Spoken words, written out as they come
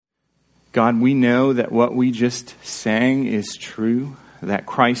God, we know that what we just sang is true, that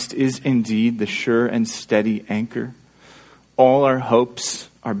Christ is indeed the sure and steady anchor. All our hopes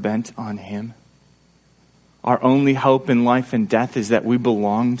are bent on him. Our only hope in life and death is that we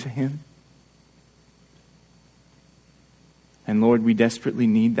belong to him. And Lord, we desperately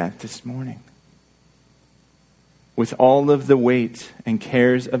need that this morning. With all of the weight and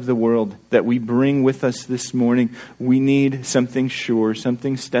cares of the world that we bring with us this morning, we need something sure,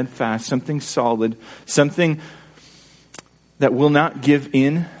 something steadfast, something solid, something that will not give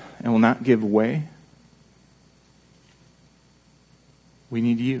in and will not give way. We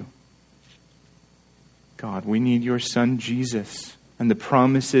need you. God, we need your Son, Jesus, and the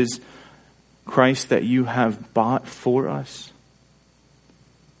promises, Christ, that you have bought for us.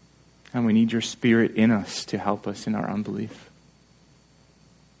 And we need your Spirit in us to help us in our unbelief.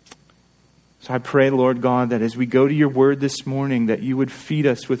 So I pray, Lord God, that as we go to your word this morning, that you would feed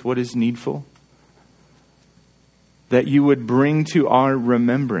us with what is needful, that you would bring to our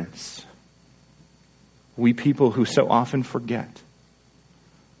remembrance, we people who so often forget,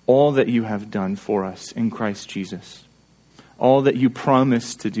 all that you have done for us in Christ Jesus. All that you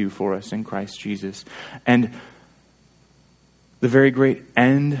promised to do for us in Christ Jesus. And the very great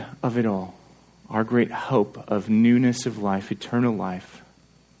end of it all, our great hope of newness of life, eternal life,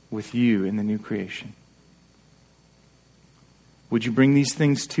 with you in the new creation. Would you bring these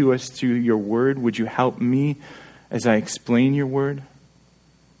things to us through your word? Would you help me as I explain your word?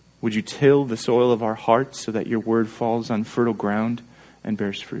 Would you till the soil of our hearts so that your word falls on fertile ground and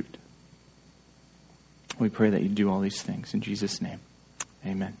bears fruit? We pray that you do all these things in Jesus' name.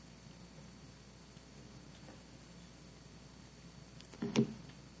 Amen.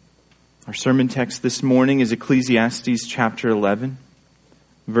 Our sermon text this morning is Ecclesiastes chapter 11,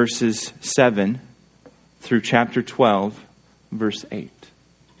 verses 7 through chapter 12, verse 8.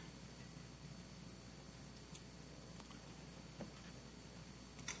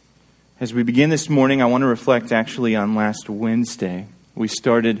 As we begin this morning, I want to reflect actually on last Wednesday. We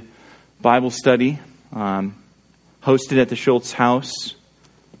started Bible study, hosted at the Schultz house.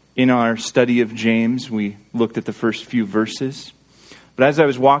 In our study of James, we looked at the first few verses. But as I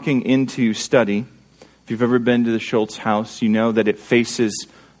was walking into study, if you've ever been to the Schultz house, you know that it faces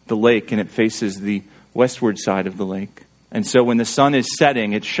the lake and it faces the westward side of the lake. And so when the sun is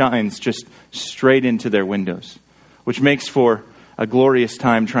setting, it shines just straight into their windows, which makes for a glorious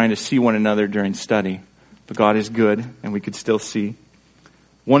time trying to see one another during study. But God is good, and we could still see.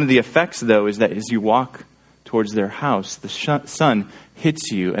 One of the effects, though, is that as you walk towards their house, the sun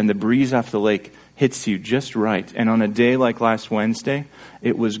hits you, and the breeze off the lake hits you just right. And on a day like last Wednesday,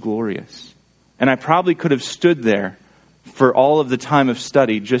 it was glorious. And I probably could have stood there for all of the time of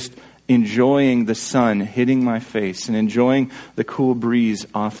study, just enjoying the sun hitting my face and enjoying the cool breeze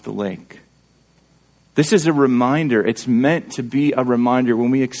off the lake. This is a reminder. It's meant to be a reminder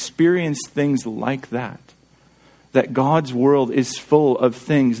when we experience things like that God's world is full of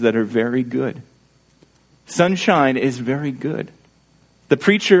things that are very good. Sunshine is very good. The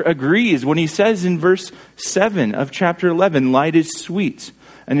preacher agrees when he says in verse 7 of chapter 11, light is sweet,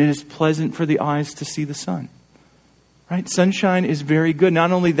 and it is pleasant for the eyes to see the sun. Right? Sunshine is very good.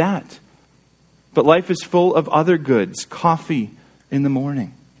 Not only that, but life is full of other goods. Coffee in the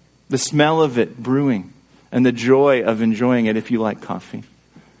morning, the smell of it brewing, and the joy of enjoying it if you like coffee.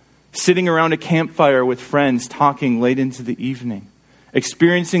 Sitting around a campfire with friends talking late into the evening.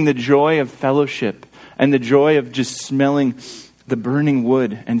 Experiencing the joy of fellowship and the joy of just smelling the burning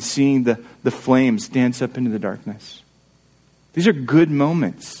wood and seeing the flames dance up into the darkness. These are good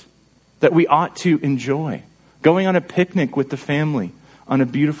moments that we ought to enjoy. Going on a picnic with the family on a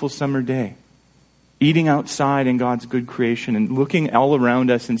beautiful summer day. Eating outside in God's good creation and looking all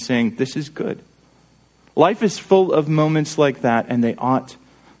around us and saying, this is good. Life is full of moments like that, and they ought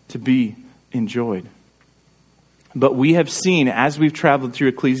to be enjoyed. But we have seen, as we've traveled through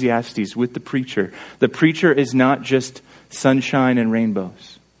Ecclesiastes with the preacher is not just sunshine and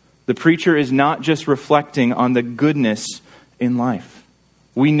rainbows. The preacher is not just reflecting on the goodness in life.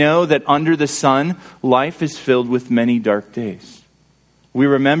 We know that under the sun, life is filled with many dark days. We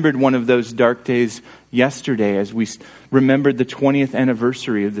remembered one of those dark days yesterday as we remembered the 20th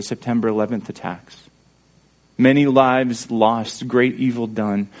anniversary of the September 11th attacks. Many lives lost, great evil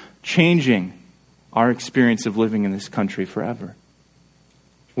done, changing our experience of living in this country forever.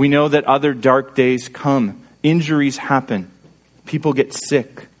 We know that other dark days come. Injuries happen. People get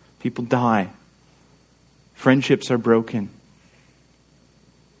sick. People die. Friendships are broken.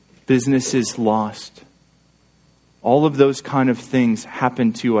 Business is lost. All of those kind of things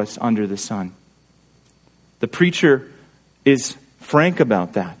happen to us under the sun. The preacher is frank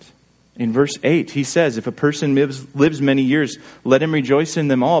about that. In verse 8, he says, if a person lives many years, let him rejoice in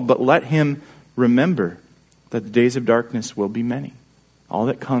them all, but let him remember that the days of darkness will be many. All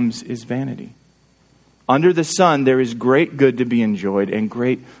that comes is vanity. Under the sun, there is great good to be enjoyed and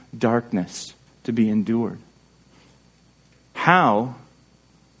great darkness to be endured. How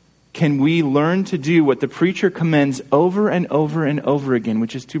can we learn to do what the preacher commends over and over and over again,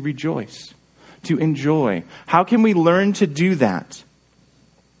 which is to rejoice, to enjoy? How can we learn to do that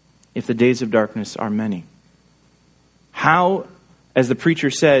if the days of darkness are many? How, as the preacher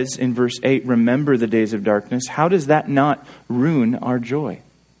says in verse 8, remember the days of darkness, how does that not ruin our joy?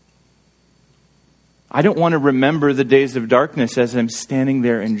 I don't want to remember the days of darkness as I'm standing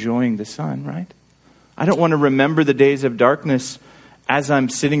there enjoying the sun, right? I don't want to remember the days of darkness as I'm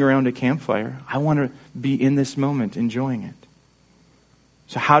sitting around a campfire. I want to be in this moment enjoying it.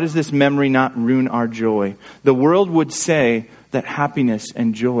 So how does this memory not ruin our joy? The world would say that happiness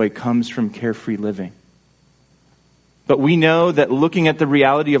and joy comes from carefree living. But we know that looking at the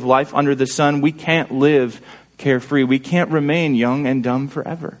reality of life under the sun, we can't live carefree. We can't remain young and dumb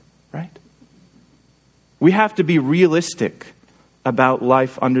forever, right? We have to be realistic about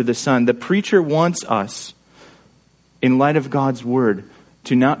life under the sun. The preacher wants us, in light of God's word,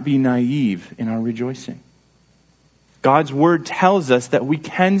 to not be naive in our rejoicing. God's word tells us that we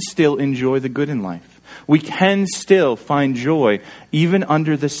can still enjoy the good in life. We can still find joy even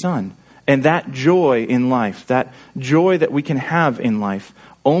under the sun. And that joy in life, that joy that we can have in life,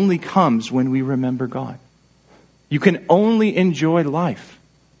 only comes when we remember God. You can only enjoy life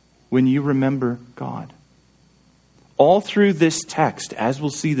when you remember God. All through this text, as we'll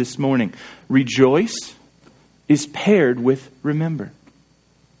see this morning, rejoice is paired with remember.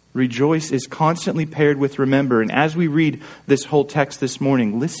 Rejoice is constantly paired with remember. And as we read this whole text this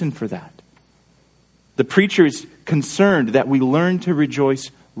morning, listen for that. The preacher is concerned that we learn to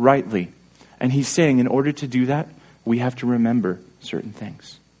rejoice rightly. And he's saying in order to do that, we have to remember certain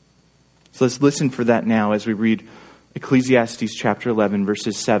things. So let's listen for that now as we read Ecclesiastes chapter 11,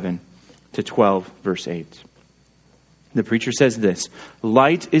 verses 7 to 12, verse 8. The preacher says this,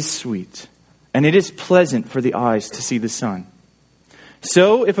 light is sweet, and it is pleasant for the eyes to see the sun.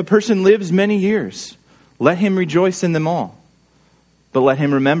 So if a person lives many years, let him rejoice in them all. But let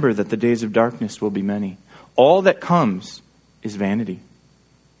him remember that the days of darkness will be many. All that comes is vanity.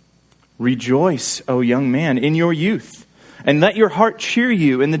 Rejoice, O young man, in your youth, and let your heart cheer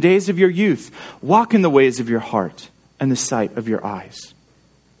you in the days of your youth. Walk in the ways of your heart and the sight of your eyes.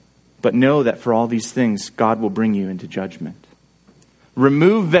 But know that for all these things, God will bring you into judgment.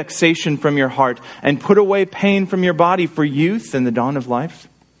 Remove vexation from your heart and put away pain from your body, for youth and the dawn of life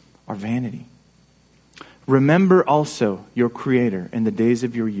are vanity. Remember also your Creator in the days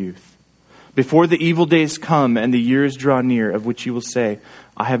of your youth, before the evil days come and the years draw near, of which you will say,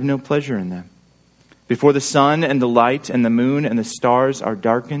 I have no pleasure in them. Before the sun and the light and the moon and the stars are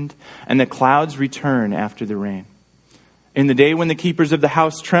darkened, and the clouds return after the rain. In the day when the keepers of the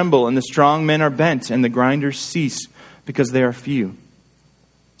house tremble, and the strong men are bent, and the grinders cease, because they are few.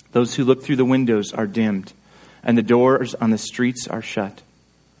 Those who look through the windows are dimmed, and the doors on the streets are shut.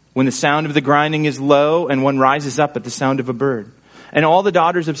 When the sound of the grinding is low, and one rises up at the sound of a bird, and all the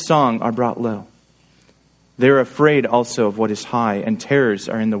daughters of song are brought low. They are afraid also of what is high, and terrors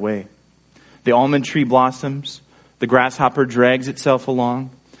are in the way. The almond tree blossoms, the grasshopper drags itself along,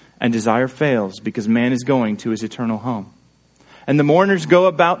 and desire fails, because man is going to his eternal home. And the mourners go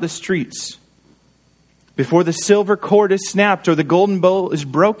about the streets. Before the silver cord is snapped, or the golden bowl is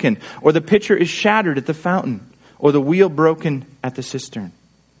broken, or the pitcher is shattered at the fountain, or the wheel broken at the cistern.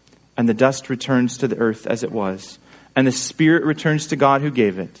 And the dust returns to the earth as it was, and the spirit returns to God who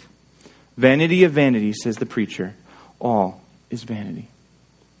gave it. Vanity of vanity, says the preacher, all is vanity.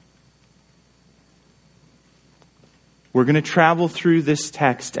 We're going to travel through this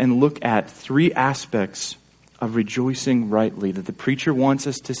text and look at three aspects of rejoicing rightly that the preacher wants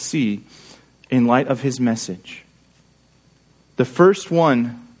us to see in light of his message. The first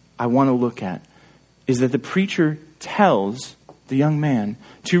one I want to look at is that the preacher tells the young man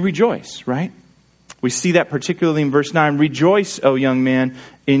to rejoice, right? We see that particularly in verse 9. Rejoice, O young man,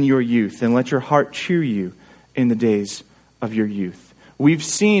 in your youth, and let your heart cheer you in the days of your youth. We've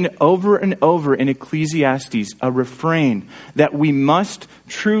seen over and over in Ecclesiastes a refrain that we must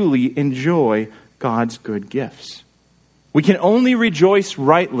truly enjoy God's good gifts. We can only rejoice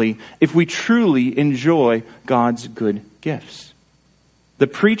rightly if we truly enjoy God's good gifts. The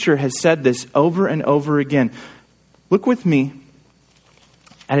preacher has said this over and over again. Look with me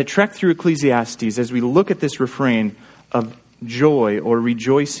at a trek through Ecclesiastes as we look at this refrain of joy or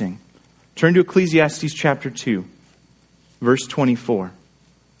rejoicing. Turn to Ecclesiastes chapter 2, verse 24.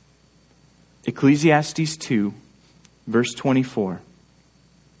 Ecclesiastes 2, verse 24.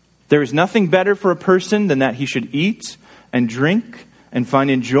 There is nothing better for a person than that he should eat and drink and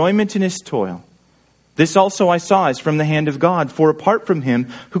find enjoyment in his toil. This also I saw is from the hand of God, for apart from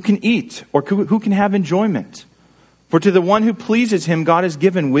him, who can eat or who can have enjoyment? For to the one who pleases him, God has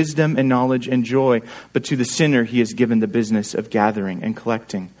given wisdom and knowledge and joy, but to the sinner he has given the business of gathering and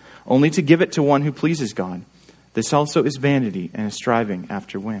collecting, only to give it to one who pleases God. This also is vanity and a striving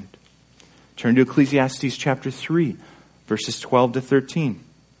after wind. Turn to Ecclesiastes chapter 3, verses 12 to 13.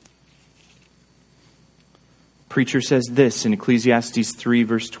 Preacher says this in Ecclesiastes 3,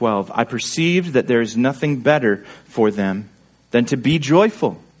 verse 12. I perceived that there is nothing better for them than to be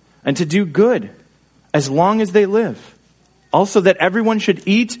joyful and to do good as long as they live. Also that everyone should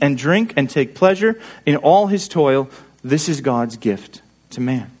eat and drink and take pleasure in all his toil. This is God's gift to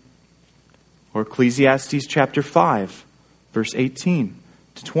man. Or Ecclesiastes chapter 5, verse 18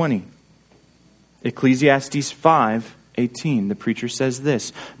 to 20. Ecclesiastes 5:18, the preacher says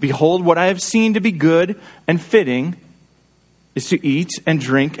this. Behold, what I have seen to be good and fitting is to eat and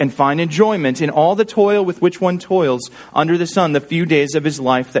drink and find enjoyment in all the toil with which one toils under the sun the few days of his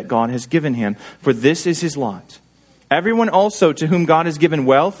life that God has given him. For this is his lot. Everyone also to whom God has given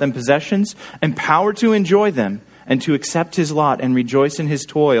wealth and possessions and power to enjoy them and to accept his lot and rejoice in his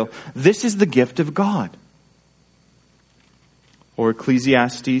toil, this is the gift of God. Or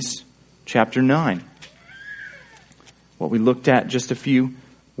Ecclesiastes chapter 9. What we looked at just a few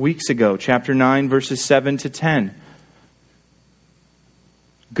weeks ago. Chapter 9, verses 7 to 10.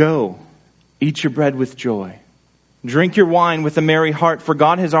 Go, eat your bread with joy. Drink your wine with a merry heart, for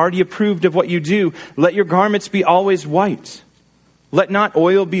God has already approved of what you do. Let your garments be always white. Let not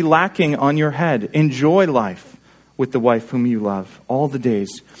oil be lacking on your head. Enjoy life with the wife whom you love all the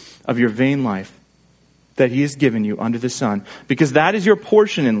days of your vain life that he has given you under the sun, because that is your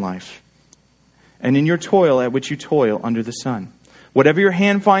portion in life and in your toil at which you toil under the sun. Whatever your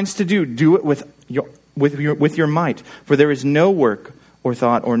hand finds to do, do it with your might, for there is no work or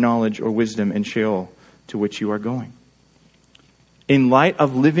thought or knowledge or wisdom in Sheol to which you are going. In light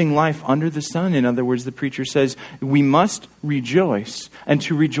of living life under the sun, in other words, the preacher says, we must rejoice, and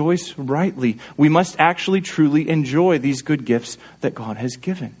to rejoice rightly, we must actually truly enjoy these good gifts that God has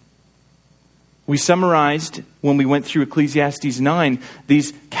given. We summarized, when we went through Ecclesiastes 9,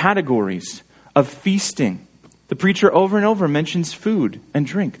 these categories of feasting. The preacher over and over mentions food and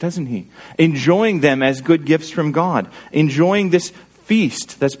drink, doesn't he? Enjoying them as good gifts from God. Enjoying this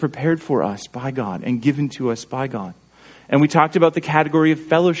feast that's prepared for us by God and given to us by God. And we talked about the category of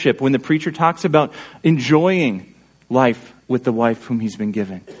fellowship when the preacher talks about enjoying life with the wife whom he's been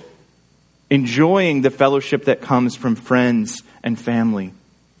given. Enjoying the fellowship that comes from friends and family.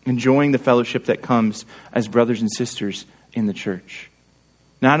 Enjoying the fellowship that comes as brothers and sisters in the church.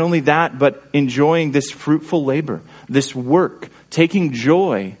 Not only that, but enjoying this fruitful labor, this work, taking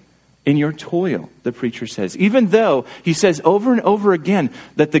joy in your toil, the preacher says. Even though he says over and over again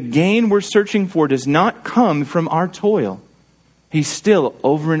that the gain we're searching for does not come from our toil, he still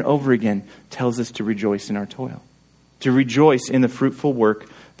over and over again tells us to rejoice in our toil, to rejoice in the fruitful work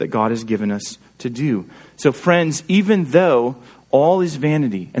that God has given us to do. So friends, even though all is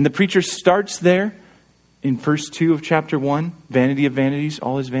vanity, and the preacher starts there in verse 2 of chapter 1, vanity of vanities,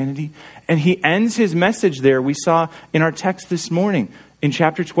 all is vanity. And he ends his message there, we saw in our text this morning, in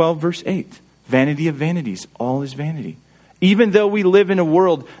chapter 12, verse 8. Vanity of vanities, all is vanity. Even though we live in a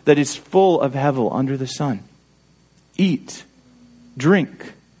world that is full of hevel under the sun. Eat,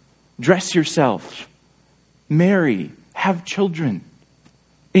 drink, dress yourself, marry, have children,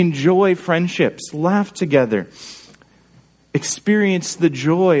 enjoy friendships, laugh together, experience the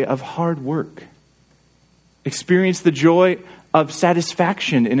joy of hard work. Experience the joy of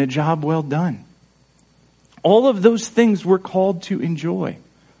satisfaction in a job well done. All of those things we're called to enjoy.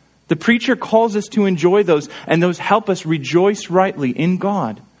 The preacher calls us to enjoy those, and those help us rejoice rightly in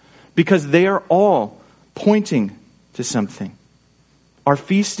God, because they are all pointing to something. Our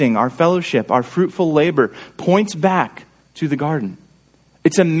feasting, our fellowship, our fruitful labor points back to the garden.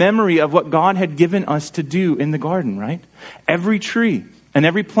 It's a memory of what God had given us to do in the garden, right? Every tree and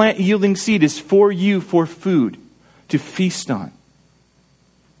every plant yielding seed is for you for food to feast on.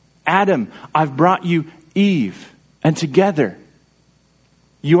 Adam, I've brought you Eve, and together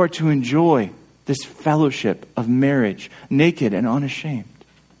you are to enjoy this fellowship of marriage, naked and unashamed.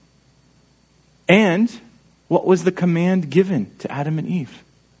 And what was the command given to Adam and Eve?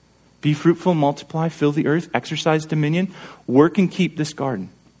 Be fruitful, multiply, fill the earth, exercise dominion, work and keep this garden.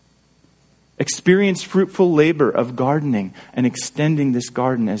 Experience fruitful labor of gardening and extending this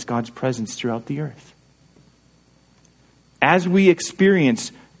garden as God's presence throughout the earth. As we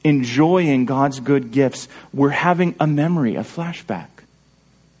experience enjoying God's good gifts, we're having a memory, a flashback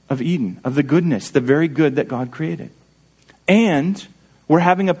of Eden, of the goodness, the very good that God created. And we're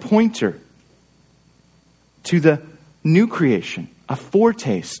having a pointer to the new creation, a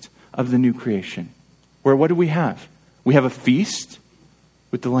foretaste of the new creation. Where what do we have? We have a feast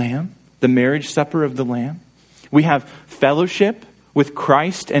with the Lamb, the marriage supper of the Lamb. We have fellowship with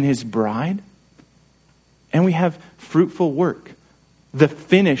Christ and his bride. And we have fruitful work, the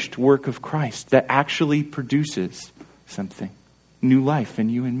finished work of Christ that actually produces something, new life in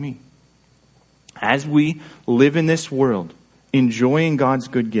you and me. As we live in this world, enjoying God's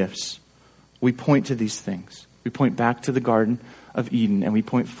good gifts, we point to these things. We point back to the Garden of Eden, and we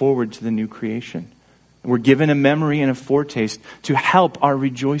point forward to the new creation. We're given a memory and a foretaste to help our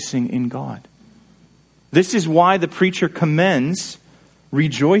rejoicing in God. This is why the preacher commends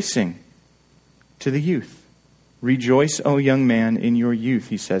rejoicing to the youth. Rejoice, O young man, in your youth,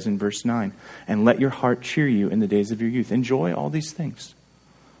 he says in verse 9, and let your heart cheer you in the days of your youth. Enjoy all these things.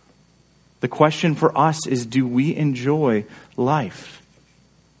 The question for us is, do we enjoy life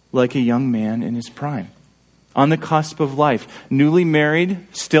like a young man in his prime? On the cusp of life, newly married,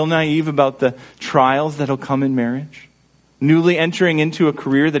 still naive about the trials that'll come in marriage, newly entering into a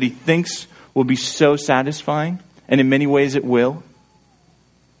career that he thinks will be so satisfying, and in many ways it will.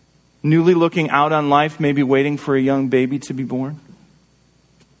 Newly looking out on life, maybe waiting for a young baby to be born.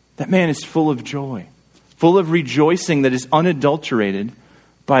 That man is full of joy, full of rejoicing that is unadulterated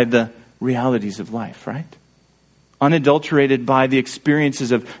by the realities of life, right? Unadulterated by the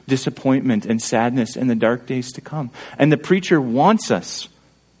experiences of disappointment and sadness in the dark days to come. And the preacher wants us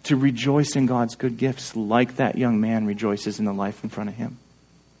to rejoice in God's good gifts like that young man rejoices in the life in front of him.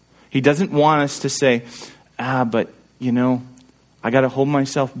 He doesn't want us to say, but I got to hold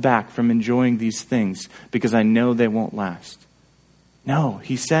myself back from enjoying these things because I know they won't last. No,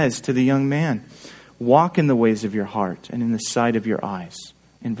 he says to the young man, walk in the ways of your heart and in the sight of your eyes,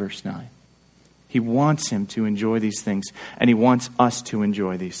 in verse 9. He wants him to enjoy these things, and he wants us to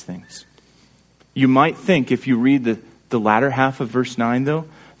enjoy these things. You might think, if you read the latter half of verse 9, though,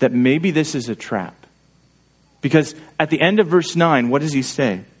 that maybe this is a trap. Because at the end of verse 9, what does he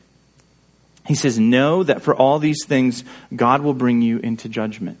say? He says, know that for all these things, God will bring you into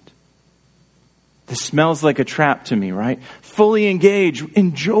judgment. This smells like a trap to me, right? Fully engage,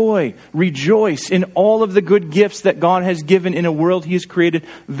 enjoy, rejoice in all of the good gifts that God has given in a world he has created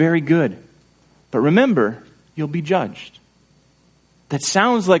very good. But remember, you'll be judged. That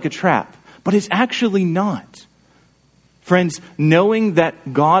sounds like a trap, but it's actually not. Friends, knowing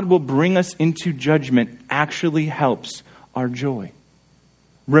that God will bring us into judgment actually helps our joy.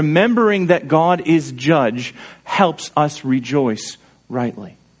 Remembering that God is judge helps us rejoice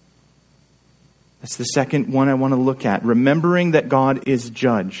rightly. That's the second one I want to look at. Remembering that God is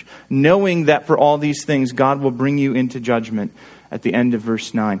judge. Knowing that for all these things, God will bring you into judgment at the end of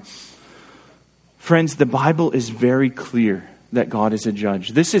verse 9. Friends, the Bible is very clear that God is a judge.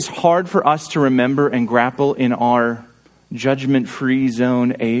 This is hard for us to remember and grapple in our judgment-free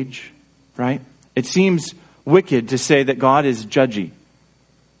zone age, right? It seems wicked to say that God is judgy.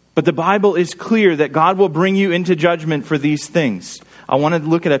 But the Bible is clear that God will bring you into judgment for these things. I want to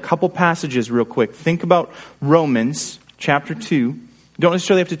look at a couple passages real quick. Think about Romans chapter 2. You don't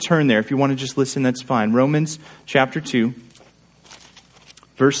necessarily have to turn there. If you want to just listen, that's fine. Romans chapter 2,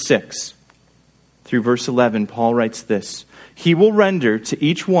 verse 6 through verse 11, Paul writes this. He will render to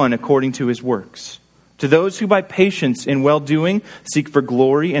each one according to his works. To those who by patience in well-doing seek for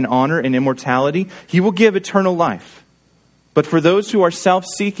glory and honor and immortality, he will give eternal life. But for those who are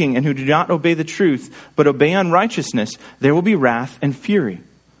self-seeking and who do not obey the truth, but obey unrighteousness, there will be wrath and fury.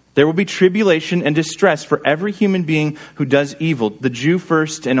 There will be tribulation and distress for every human being who does evil, the Jew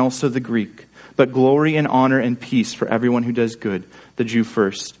first and also the Greek. But glory and honor and peace for everyone who does good, the Jew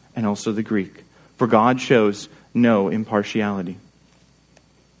first and also the Greek. For God shows no impartiality.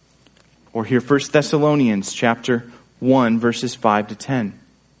 Or here, 1 Thessalonians chapter 1, verses 5 to 10.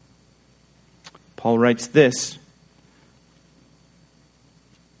 Paul writes this.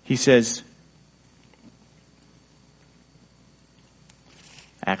 He says,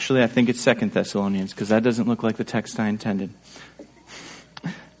 actually, I think it's 2 Thessalonians, because that doesn't look like the text I intended.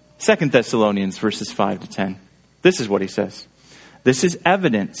 2 Thessalonians, verses 5 to 10. This is what he says. This is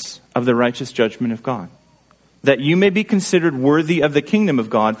evidence of the righteous judgment of God, that you may be considered worthy of the kingdom of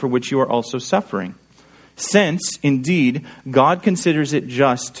God for which you are also suffering. Since, indeed, God considers it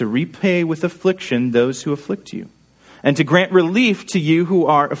just to repay with affliction those who afflict you, and to grant relief to you who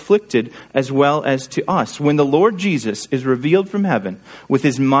are afflicted, as well as to us, when the Lord Jesus is revealed from heaven with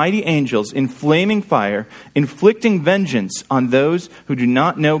his mighty angels in flaming fire, inflicting vengeance on those who do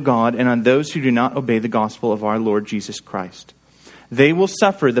not know God and on those who do not obey the gospel of our Lord Jesus Christ. They will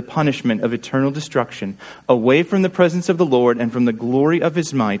suffer the punishment of eternal destruction away from the presence of the Lord and from the glory of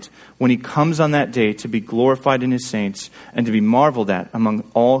his might when he comes on that day to be glorified in his saints and to be marveled at among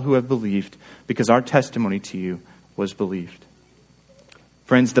all who have believed, because our testimony to you was believed.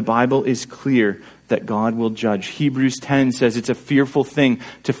 Friends, the Bible is clear that God will judge. Hebrews 10 says it's a fearful thing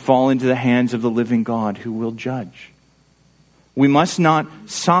to fall into the hands of the living God who will judge. We must not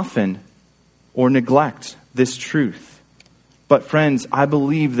soften or neglect this truth. But friends, I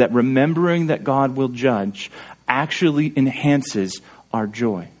believe that remembering that God will judge actually enhances our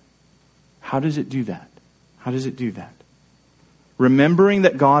joy. How does it do that? How does it do that? Remembering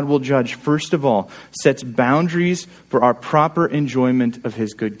that God will judge, first of all, sets boundaries for our proper enjoyment of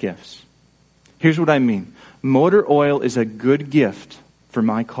his good gifts. Here's what I mean. Motor oil is a good gift for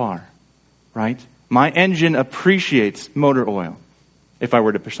my car, right? My engine appreciates motor oil, if I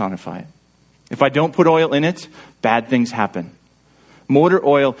were to personify it. If I don't put oil in it, bad things happen. Motor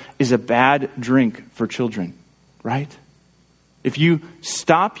oil is a bad drink for children, right? If you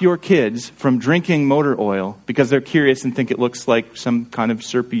stop your kids from drinking motor oil because they're curious and think it looks like some kind of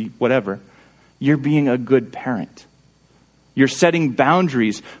syrupy whatever, you're being a good parent. You're setting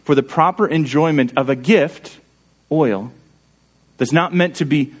boundaries for the proper enjoyment of a gift, oil, that's not meant to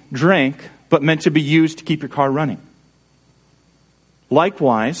be drank, but meant to be used to keep your car running.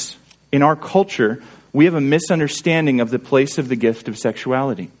 Likewise, in our culture, we have a misunderstanding of the place of the gift of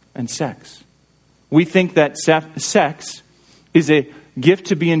sexuality and sex. We think that sex is a gift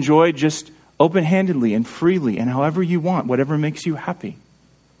to be enjoyed just open-handedly and freely and however you want, whatever makes you happy.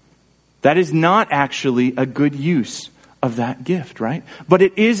 That is not actually a good use of that gift, right? But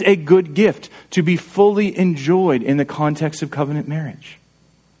it is a good gift to be fully enjoyed in the context of covenant marriage.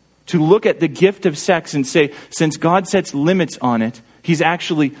 To look at the gift of sex and say, since God sets limits on it, he's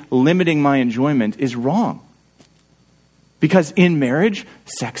actually limiting my enjoyment is wrong. Because in marriage,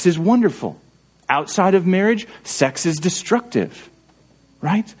 sex is wonderful. Outside of marriage, sex is destructive,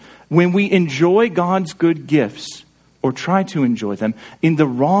 right? When we enjoy God's good gifts, or try to enjoy them, in the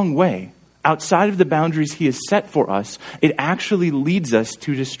wrong way, outside of the boundaries he has set for us, it actually leads us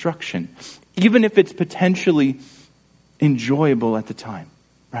to destruction, even if it's potentially enjoyable at the time,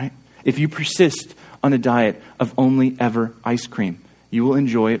 right? If you persist on a diet of only ever ice cream, you will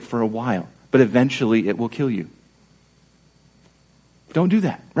enjoy it for a while, but eventually it will kill you. Don't do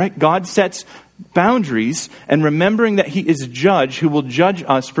that, right? God sets boundaries, and remembering that he is judge who will judge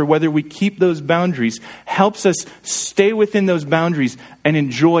us for whether we keep those boundaries helps us stay within those boundaries and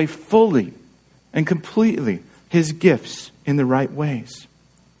enjoy fully and completely his gifts in the right ways.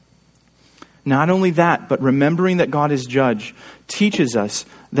 Not only that, but remembering that God is judge teaches us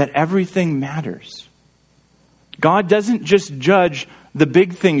that everything matters. God doesn't just judge the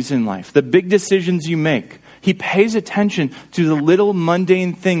big things in life, the big decisions you make. He pays attention to the little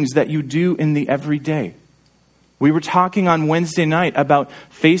mundane things that you do in the everyday. We were talking on Wednesday night about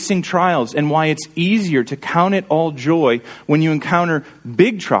facing trials and why it's easier to count it all joy when you encounter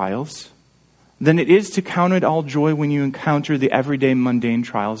big trials than it is to count it all joy when you encounter the everyday mundane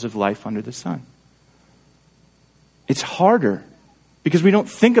trials of life under the sun. It's harder because we don't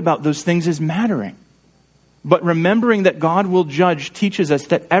think about those things as mattering. But remembering that God will judge teaches us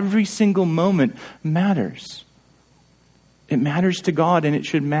that every single moment matters. It matters to God, and it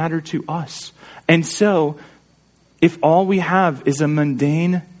should matter to us. And so, if all we have is a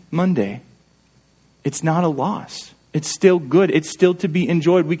mundane Monday, it's not a loss. It's still good. It's still to be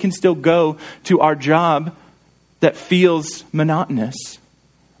enjoyed. We can still go to our job that feels monotonous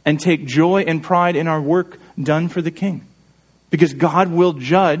and take joy and pride in our work done for the King. Because God will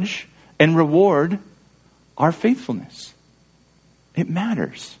judge and reward our faithfulness. It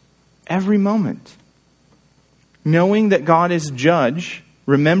matters every moment. Knowing that God is judge,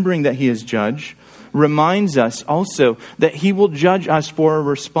 remembering that he is judge, reminds us also that he will judge us for a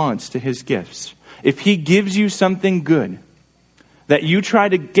response to his gifts. If he gives you something good, that you try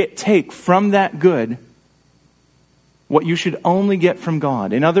to take from that good what you should only get from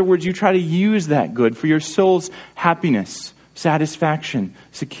God. In other words, you try to use that good for your soul's happiness, satisfaction,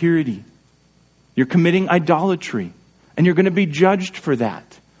 security. You're committing idolatry, and you're going to be judged for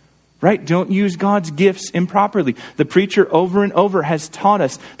that, right? Don't use God's gifts improperly. The preacher over and over has taught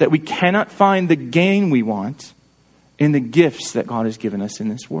us that we cannot find the gain we want in the gifts that God has given us in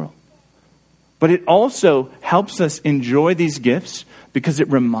this world. But it also helps us enjoy these gifts because it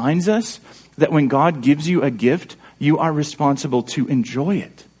reminds us that when God gives you a gift, you are responsible to enjoy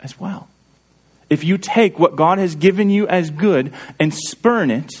it as well. If you take what God has given you as good and spurn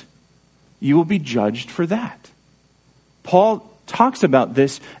it, you will be judged for that. Paul talks about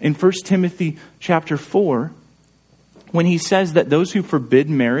this in 1 Timothy chapter 4 when he says that those who forbid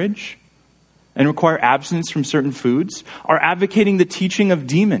marriage and require abstinence from certain foods are advocating the teaching of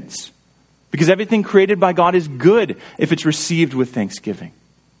demons, because everything created by God is good if it's received with thanksgiving.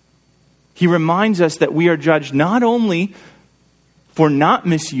 He reminds us that we are judged not only for not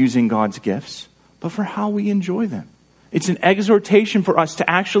misusing God's gifts, but for how we enjoy them. It's an exhortation for us to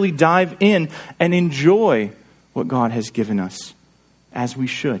actually dive in and enjoy what God has given us, as we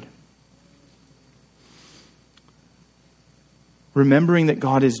should. Remembering that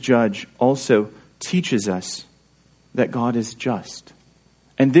God is judge also teaches us that God is just.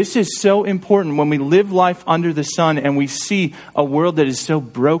 And this is so important when we live life under the sun and we see a world that is so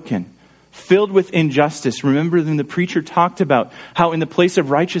broken, filled with injustice. Remember when the preacher talked about how in the place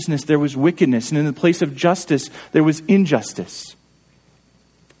of righteousness there was wickedness, and in the place of justice there was injustice.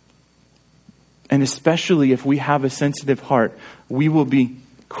 And especially if we have a sensitive heart, we will be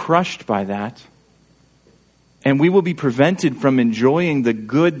crushed by that. And we will be prevented from enjoying the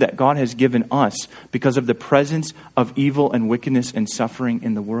good that God has given us because of the presence of evil and wickedness and suffering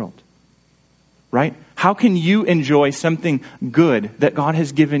in the world. Right? How can you enjoy something good that God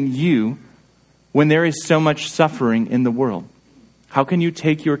has given you when there is so much suffering in the world? How can you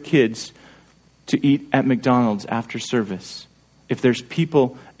take your kids to eat at McDonald's after service if there's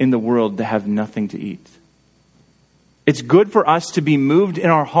people in the world that have nothing to eat? It's good for us to be moved in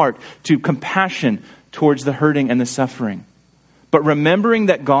our heart to compassion towards the hurting and the suffering. But remembering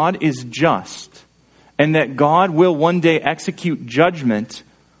that God is just and that God will one day execute judgment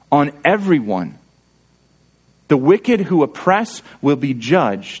on everyone. The wicked who oppress will be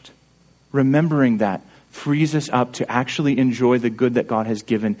judged. Remembering that frees us up to actually enjoy the good that God has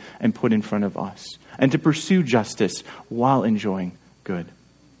given and put in front of us, and to pursue justice while enjoying good.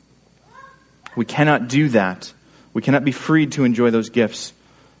 We cannot do that. We cannot be freed to enjoy those gifts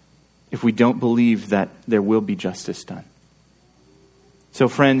if we don't believe that there will be justice done. So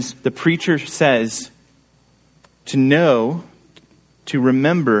friends, the preacher says to know, to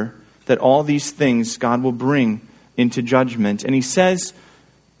remember that all these things God will bring into judgment. And he says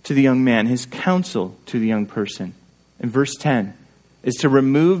to the young man, his counsel to the young person in verse 10 is to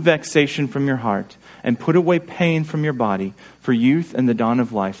remove vexation from your heart and put away pain from your body, for youth and the dawn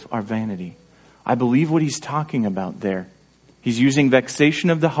of life are vanity. I believe what he's talking about there. He's using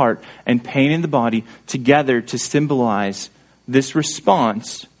vexation of the heart and pain in the body together to symbolize this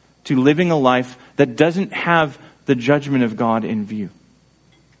response to living a life that doesn't have the judgment of God in view.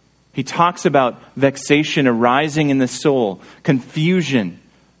 He talks about vexation arising in the soul, confusion,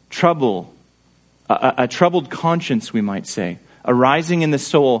 trouble, a troubled conscience, we might say, arising in the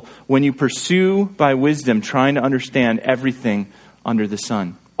soul when you pursue by wisdom trying to understand everything under the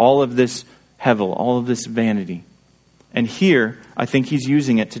sun. All of this hevel, all of this vanity. And here, I think he's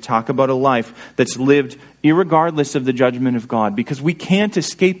using it to talk about a life that's lived irregardless of the judgment of God, because we can't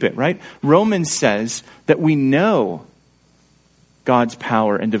escape it, right? Romans says that we know God's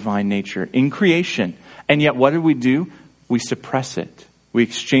power and divine nature in creation. And yet what do? We suppress it. We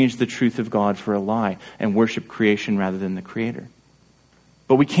exchange the truth of God for a lie and worship creation rather than the Creator.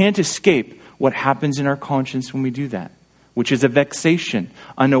 But we can't escape what happens in our conscience when we do that, which is a vexation,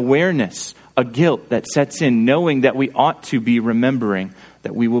 an awareness, a guilt that sets in, knowing that we ought to be remembering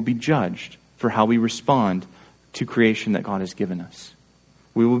that we will be judged for how we respond to creation that God has given us.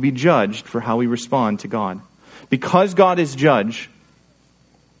 We will be judged for how we respond to God. Because God is judge,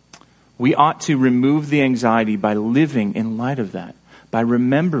 we ought to remove the anxiety by living in light of that, by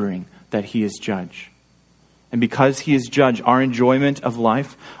remembering that He is judge. And because He is judge, our enjoyment of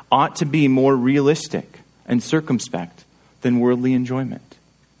life ought to be more realistic and circumspect than worldly enjoyment.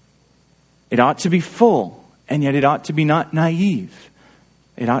 It ought to be full, and yet it ought to be not naive.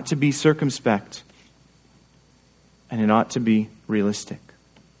 It ought to be circumspect, and it ought to be realistic.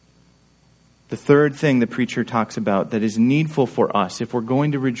 The third thing the preacher talks about that is needful for us if we're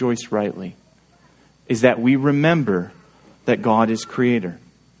going to rejoice rightly is that we remember that God is Creator.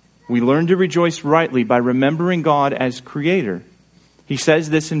 We learn to rejoice rightly by remembering God as Creator. He says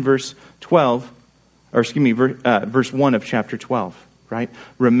this in verse 1 of chapter 12. Right?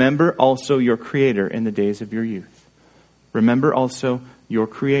 Remember also your Creator in the days of your youth. Remember also your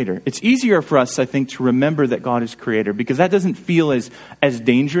Creator. It's easier for us, I think, to remember that God is Creator, because that doesn't feel as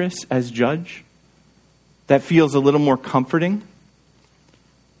dangerous as judge. That feels a little more comforting.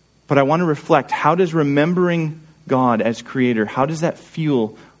 But I want to reflect, how does remembering God as Creator, how does that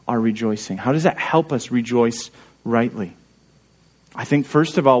fuel our rejoicing? How does that help us rejoice rightly. I think,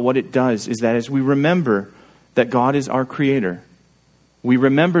 first of all, what it does is that as we remember that God is our creator, we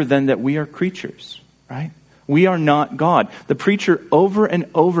remember then that we are creatures, right? We are not God. The preacher over and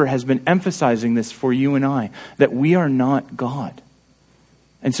over has been emphasizing this for you and I, that we are not God.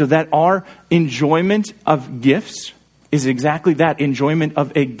 And so that our enjoyment of gifts is exactly that, enjoyment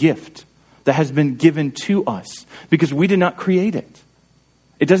of a gift that has been given to us because we did not create it.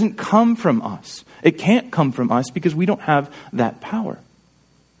 It doesn't come from us. It can't come from us because we don't have that power,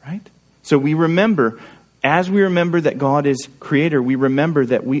 right? So we remember, as we remember that God is creator, we remember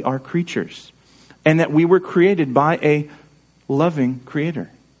that we are creatures and that we were created by a loving creator,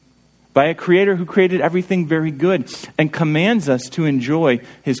 by a creator who created everything very good and commands us to enjoy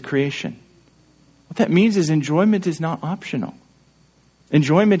his creation. What that means is enjoyment is not optional.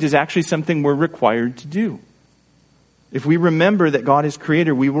 Enjoyment is actually something we're required to do. If we remember that God is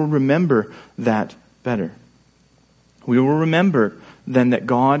creator, we will remember that better. We will remember then that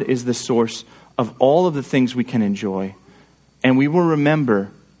God is the source of all of the things we can enjoy. And we will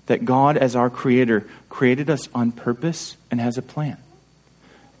remember that God, as our creator, created us on purpose and has a plan.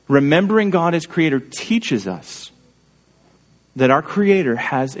 Remembering God as creator teaches us that our creator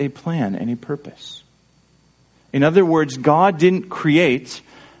has a plan and a purpose. In other words, God didn't create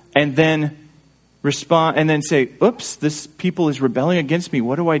and then respond and then say, oops, this people is rebelling against me.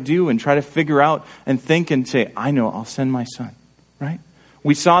 What do I do? And try to figure out and think and say, I know, I'll send my son, right?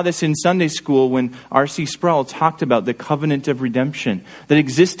 We saw this in Sunday school when R.C. Sproul talked about the covenant of redemption that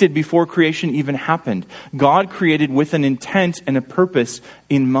existed before creation even happened. God created with an intent and a purpose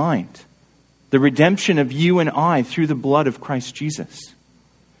in mind. The redemption of you and I through the blood of Christ Jesus.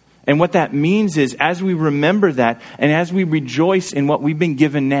 And what that means is, as we remember that, and as we rejoice in what we've been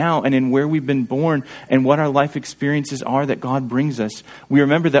given now and in where we've been born and what our life experiences are that God brings us, we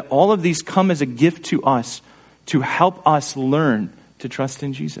remember that all of these come as a gift to us to help us learn to trust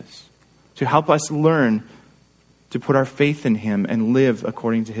in Jesus, to help us learn to put our faith in him and live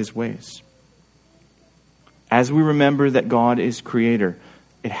according to his ways. As we remember that God is creator,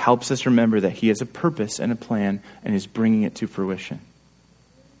 it helps us remember that he has a purpose and a plan and is bringing it to fruition.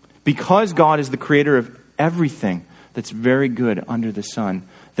 Because God is the creator of everything that's very good under the sun,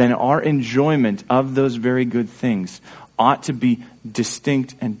 then our enjoyment of those very good things ought to be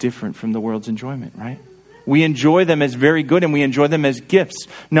distinct and different from the world's enjoyment, right? We enjoy them as very good and we enjoy them as gifts,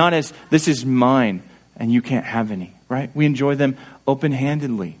 not as this is mine and you can't have any, right? We enjoy them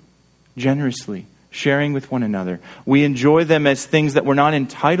open-handedly, generously, sharing with one another. We enjoy them as things that we're not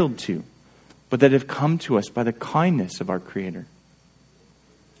entitled to, but that have come to us by the kindness of our Creator.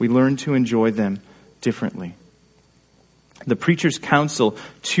 We learn to enjoy them differently. The preacher's counsel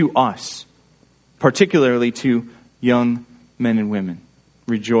to us, particularly to young men and women,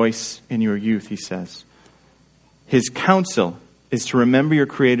 rejoice in your youth, he says. His counsel is to remember your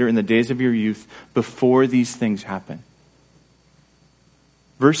Creator in the days of your youth before these things happen.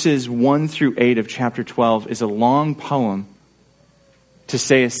 Verses 1 through 8 of chapter 12 is a long poem to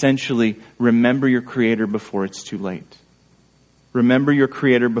say essentially, remember your Creator before it's too late. Remember your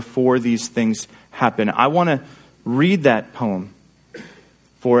Creator before these things happen. I want to read that poem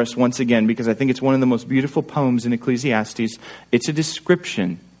for us once again because I think it's one of the most beautiful poems in Ecclesiastes. It's a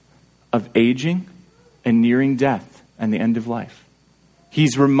description of aging and nearing death and the end of life.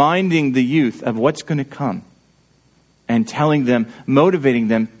 He's reminding the youth of what's going to come and telling them, motivating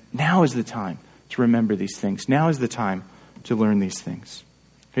them, now is the time to remember these things. Now is the time to learn these things.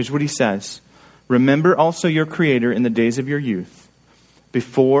 Here's what he says. Remember also your Creator in the days of your youth,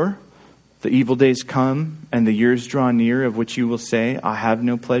 before the evil days come and the years draw near, of which you will say, I have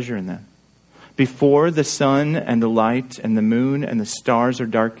no pleasure in them. Before the sun and the light and the moon and the stars are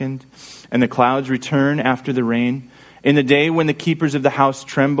darkened, and the clouds return after the rain, in the day when the keepers of the house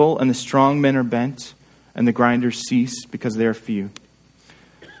tremble and the strong men are bent, and the grinders cease because they are few.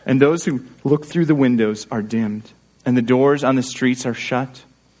 And those who look through the windows are dimmed, and the doors on the streets are shut.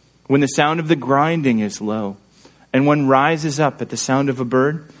 When the sound of the grinding is low, and one rises up at the sound of a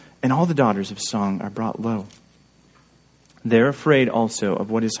bird, and all the daughters of song are brought low. They're afraid also of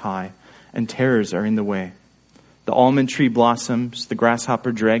what is high, and terrors are in the way. The almond tree blossoms, the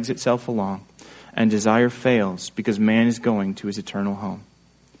grasshopper drags itself along, and desire fails because man is going to his eternal home.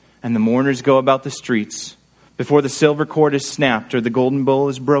 And the mourners go about the streets before the silver cord is snapped, or the golden bowl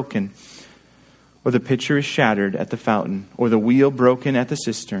is broken, or the pitcher is shattered at the fountain, or the wheel broken at the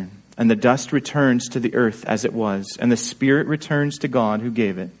cistern. And the dust returns to the earth as it was, and the spirit returns to God who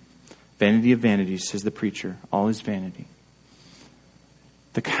gave it. Vanity of vanities, says the preacher, all is vanity.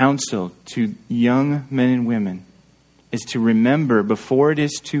 The counsel to young men and women is to remember before it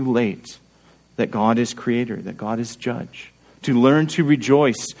is too late that God is creator, that God is judge. To learn to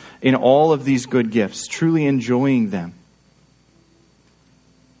rejoice in all of these good gifts, truly enjoying them.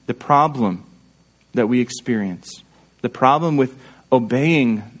 The problem that we experience, the problem with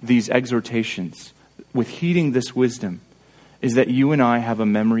obeying these exhortations, with heeding this wisdom, is that you and I have a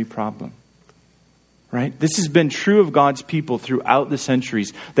memory problem. Right? This has been true of God's people throughout the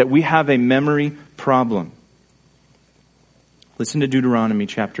centuries, that we have a memory problem. Listen to Deuteronomy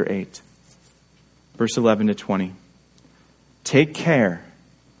chapter 8, verse 11 to 20. Take care,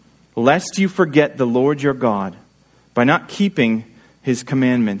 lest you forget the Lord your God by not keeping his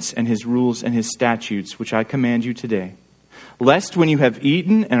commandments and his rules and his statutes, which I command you today. Lest when you have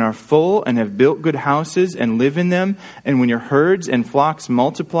eaten and are full and have built good houses and live in them, and when your herds and flocks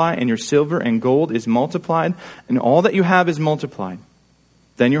multiply and your silver and gold is multiplied and all that you have is multiplied,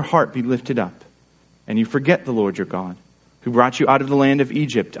 then your heart be lifted up and you forget the Lord your God, who brought you out of the land of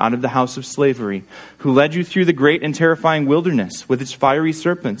Egypt, out of the house of slavery, who led you through the great and terrifying wilderness with its fiery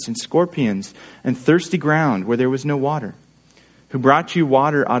serpents and scorpions and thirsty ground where there was no water, who brought you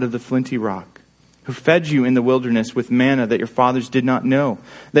water out of the flinty rock, who fed you in the wilderness with manna that your fathers did not know,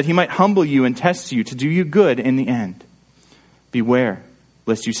 that he might humble you and test you to do you good in the end. Beware,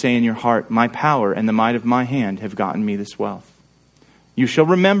 lest you say in your heart, my power and the might of my hand have gotten me this wealth. You shall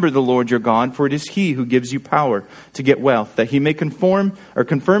remember the Lord your God, for it is he who gives you power to get wealth, that he may confirm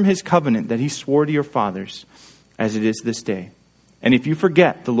his covenant that he swore to your fathers, as it is this day. And if you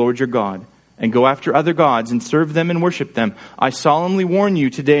forget the Lord your God, and go after other gods and serve them and worship them, I solemnly warn you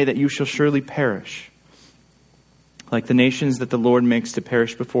today that you shall surely perish. Like the nations that the Lord makes to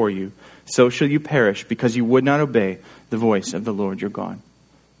perish before you, so shall you perish, because you would not obey the voice of the Lord your God.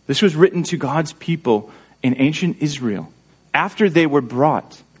 This was written to God's people in ancient Israel, after they were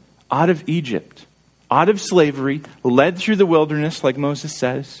brought out of Egypt, out of slavery, led through the wilderness, like Moses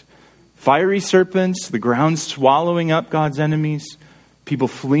says, fiery serpents, the ground swallowing up God's enemies, people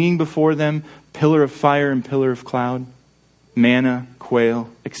fleeing before them, pillar of fire and pillar of cloud, manna, quail,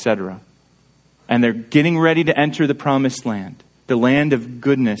 etc. And they're getting ready to enter the promised land, the land of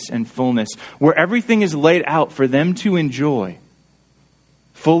goodness and fullness, where everything is laid out for them to enjoy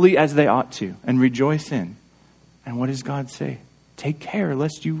fully as they ought to and rejoice in. And what does God say? Take care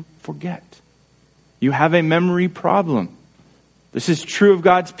lest you forget. You have a memory problem. This is true of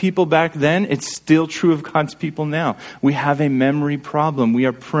God's people back then. It's still true of God's people now. We have a memory problem. We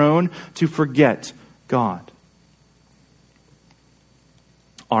are prone to forget God.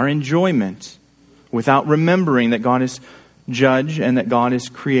 Our enjoyment, without remembering that God is judge and that God is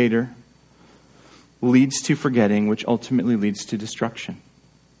creator, leads to forgetting, which ultimately leads to destruction.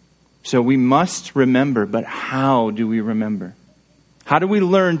 So we must remember, but how do we remember? How do we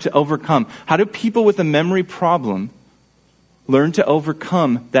learn to overcome? How do people with a memory problem learn to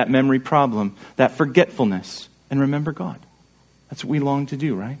overcome that memory problem, that forgetfulness, and remember God? That's what we long to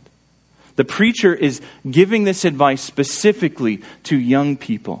do, right? The preacher is giving this advice specifically to young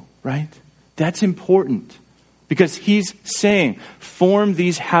people, right? That's important because he's saying, form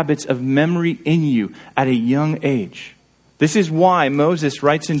these habits of memory in you at a young age. This is why Moses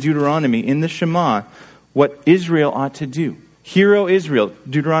writes in Deuteronomy, in the Shema, what Israel ought to do. Hear, O Israel,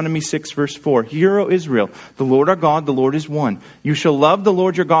 Deuteronomy 6, verse 4. Hear, O Israel, the Lord our God, the Lord is one. You shall love the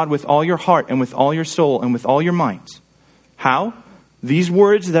Lord your God with all your heart and with all your soul and with all your might. How? These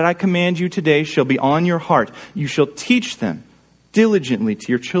words that I command you today shall be on your heart. You shall teach them diligently to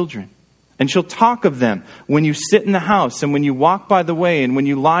your children, and shall talk of them when you sit in the house, and when you walk by the way, and when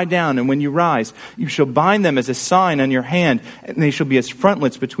you lie down, and when you rise. You shall bind them as a sign on your hand, and they shall be as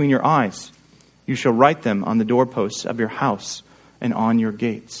frontlets between your eyes. You shall write them on the doorposts of your house and on your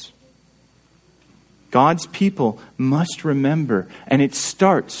gates. God's people must remember, and it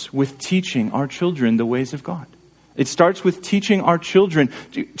starts with teaching our children the ways of God. It starts with teaching our children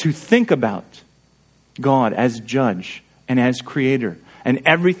to think about God as judge and as creator, and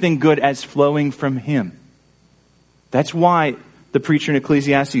everything good as flowing from him. That's why the preacher in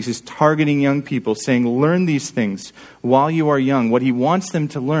Ecclesiastes is targeting young people, saying, learn these things while you are young. What he wants them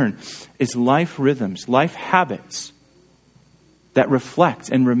to learn is life rhythms, life habits that reflect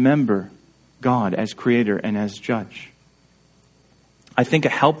and remember God as creator and as judge. I think a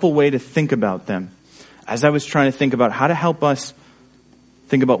helpful way to think about them, as I was trying to think about how to help us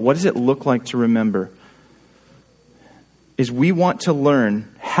think about what does it look like to remember, is we want to learn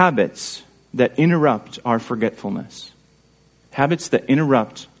habits that interrupt our forgetfulness. Habits that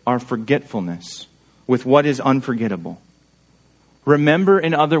interrupt our forgetfulness with what is unforgettable. Remember,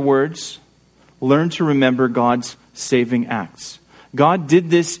 in other words, learn to remember God's saving acts. God did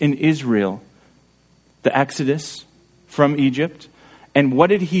this in Israel, the Exodus from Egypt. And what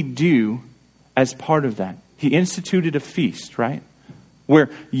did he do as part of that. He instituted a feast, right? Where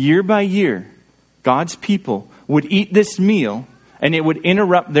year by year, God's people would eat this meal and it would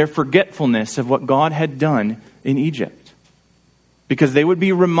interrupt their forgetfulness of what God had done in Egypt. Because they would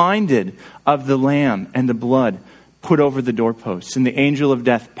be reminded of the lamb and the blood put over the doorposts and the angel of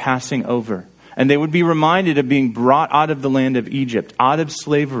death passing over. And they would be reminded of being brought out of the land of Egypt, out of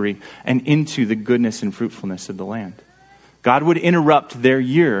slavery, and into the goodness and fruitfulness of the land. God would interrupt their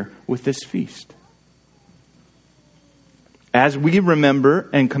year with this feast. As we remember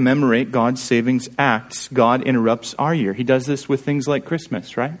and commemorate God's saving acts, God interrupts our year. He does this with things like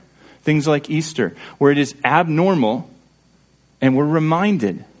Christmas, right? Things like Easter, where it is abnormal and we're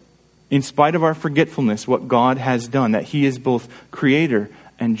reminded, in spite of our forgetfulness, what God has done, that He is both creator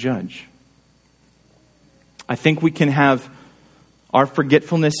and judge. I think we can have our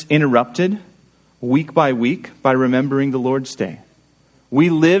forgetfulness interrupted week by week by remembering the Lord's Day. We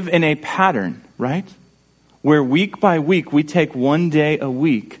live in a pattern, right? Where week by week we take one day a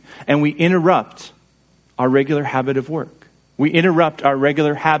week and we interrupt our regular habit of work. We interrupt our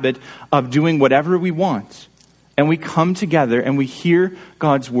regular habit of doing whatever we want. And we come together and we hear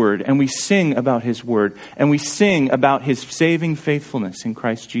God's word and we sing about His word and we sing about His saving faithfulness in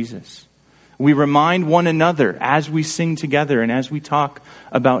Christ Jesus. We remind one another as we sing together and as we talk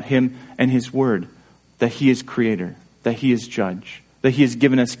about Him and His word that He is creator, that He is judge, that He has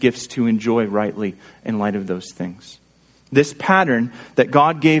given us gifts to enjoy rightly in light of those things. This pattern that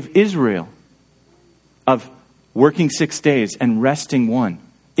God gave Israel of working 6 days and resting one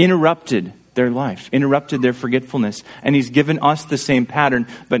interrupted their life, interrupted their forgetfulness. And He's given us the same pattern,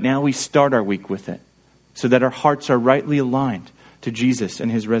 but now we start our week with it so that our hearts are rightly aligned to Jesus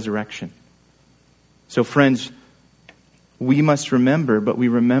and His resurrection. So friends, we must remember, but we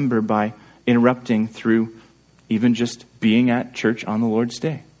remember by interrupting through even just being at church on the Lord's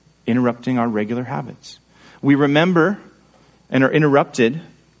Day, interrupting our regular habits. We remember and are interrupted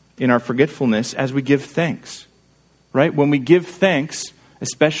in our forgetfulness as we give thanks, right? When we give thanks,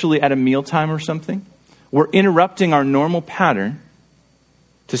 especially at a mealtime or something, we're interrupting our normal pattern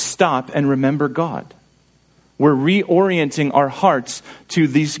to stop and remember God. We're reorienting our hearts to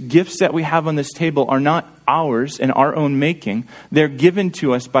these gifts that we have on this table are not ours and our own making. They're given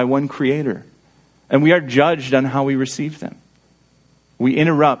to us by one Creator. And we are judged on how we receive them. We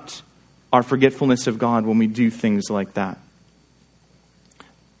interrupt our forgetfulness of God when we do things like that.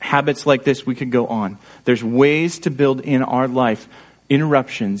 Habits like this, we could go on. There's ways to build in our life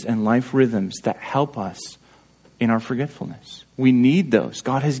interruptions and life rhythms that help us in our forgetfulness. We need those.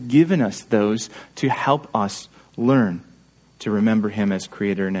 God has given us those to help us learn to remember Him as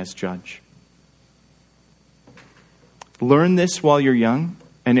Creator and as Judge. Learn this while you're young,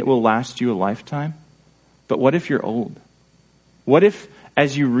 and it will last you a lifetime. But what if you're old? What if,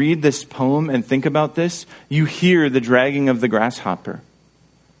 as you read this poem and think about this, you hear the dragging of the grasshopper?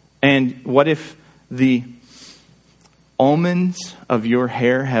 And what if the almonds of your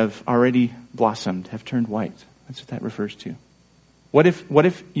hair have already blossomed, have turned white? That's what that refers to. What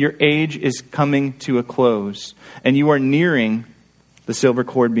if your age is coming to a close and you are nearing the silver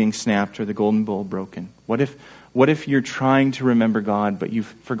cord being snapped or the golden bowl broken? What if you're trying to remember God but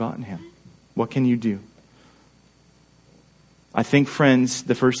you've forgotten Him? What can you do? I think, friends,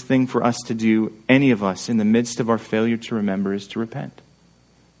 the first thing for us to do, any of us, in the midst of our failure to remember, is to repent.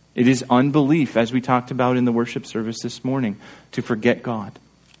 It is unbelief, as we talked about in the worship service this morning, to forget God.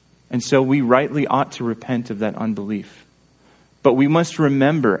 And so we rightly ought to repent of that unbelief. But we must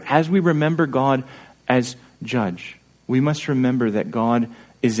remember, as we remember God as judge, we must remember that God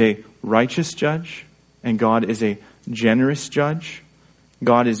is a righteous judge and God is a generous judge.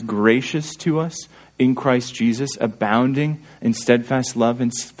 God is gracious to us in Christ Jesus, abounding in steadfast love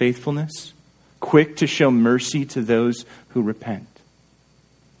and faithfulness, quick to show mercy to those who repent.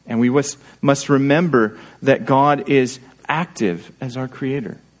 And we must remember that God is active as our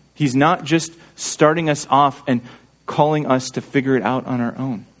Creator. He's not just starting us off and calling us to figure it out on our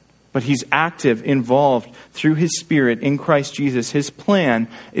own, but He's active, involved through His Spirit in Christ Jesus. His plan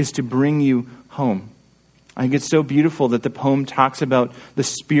is to bring you home. I think it's so beautiful that the poem talks about the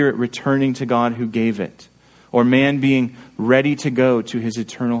Spirit returning to God who gave it, or man being ready to go to his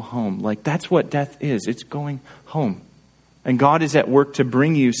eternal home. Like, that's what death is. It's going home. And God is at work to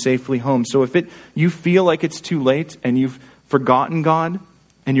bring you safely home. So if you feel like it's too late and you've forgotten God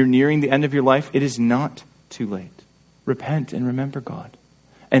and you're nearing the end of your life, it is not too late. Repent and remember God.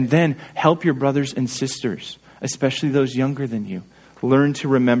 And then help your brothers and sisters, especially those younger than you, learn to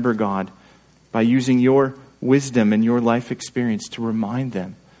remember God by using your wisdom and your life experience to remind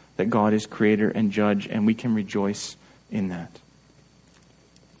them that God is Creator and Judge, and we can rejoice in that.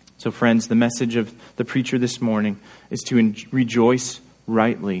 So friends, the message of the preacher this morning is to rejoice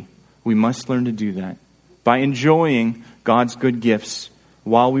rightly. We must learn to do that by enjoying God's good gifts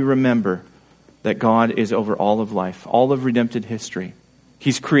while we remember that God is over all of life, all of redemptive history.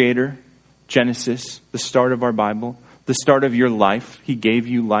 He's creator, Genesis, the start of our Bible, the start of your life. He gave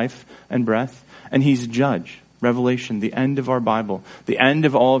you life and breath. And He's judge, Revelation, the end of our Bible, the end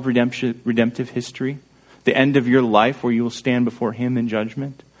of all of redemptive history, the end of your life where you will stand before Him in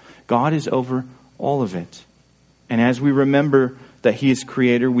judgment. God is over all of it. And as we remember that He is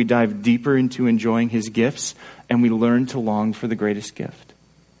creator, we dive deeper into enjoying His gifts, and we learn to long for the greatest gift.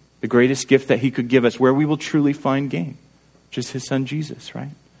 The greatest gift that He could give us, where we will truly find gain. Just His Son Jesus,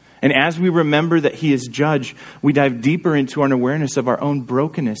 right? And as we remember that He is judge, we dive deeper into an awareness of our own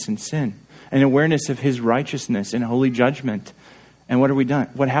brokenness and sin, an awareness of His righteousness and holy judgment. And what are we done?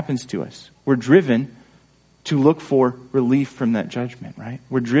 What happens to us? We're driven to look for relief from that judgment, right?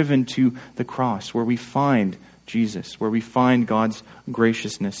 We're driven to the cross where we find Jesus, where we find God's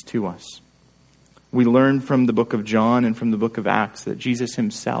graciousness to us. We learn from the book of John and from the book of Acts that Jesus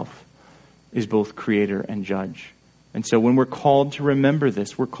Himself is both creator and judge. And so when we're called to remember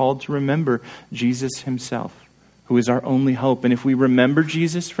this, we're called to remember Jesus Himself, who is our only hope. And if we remember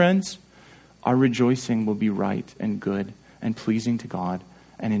Jesus, friends, our rejoicing will be right and good and pleasing to God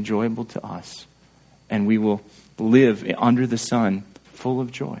and enjoyable to us. And we will live under the sun full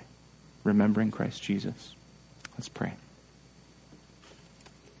of joy, remembering Christ Jesus. Let's pray.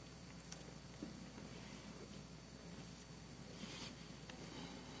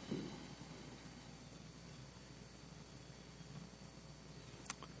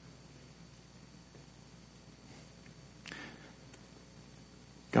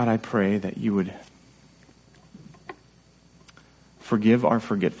 God, I pray that You would forgive our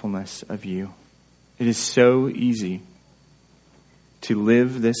forgetfulness of You. It is so easy to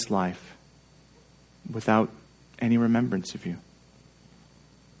live this life without any remembrance of You.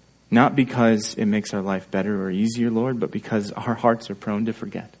 Not because it makes our life better or easier, Lord, but because our hearts are prone to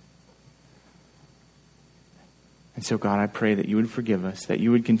forget. And so, God, I pray that You would forgive us, that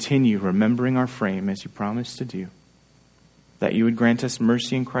You would continue remembering our frame as You promised to do, that You would grant us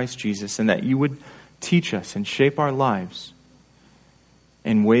mercy in Christ Jesus, and that You would teach us and shape our lives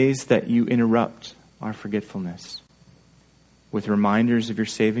in ways that You interrupt our forgetfulness with reminders of Your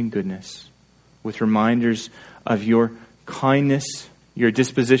saving goodness, with reminders of Your kindness, Your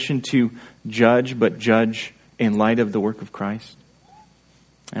disposition to judge, but judge in light of the work of Christ,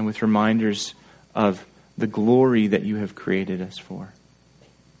 and with reminders of the glory that You have created us for,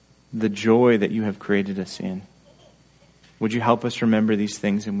 the joy that You have created us in. Would You help us remember these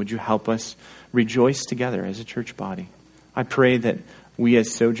things, and would You help us rejoice together as a church body? I pray that we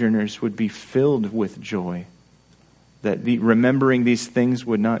as sojourners would be filled with joy, that remembering these things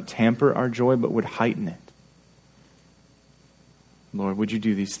would not tamper our joy, but would heighten it. Lord, would You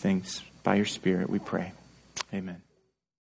do these things by Your Spirit, we pray. Amen.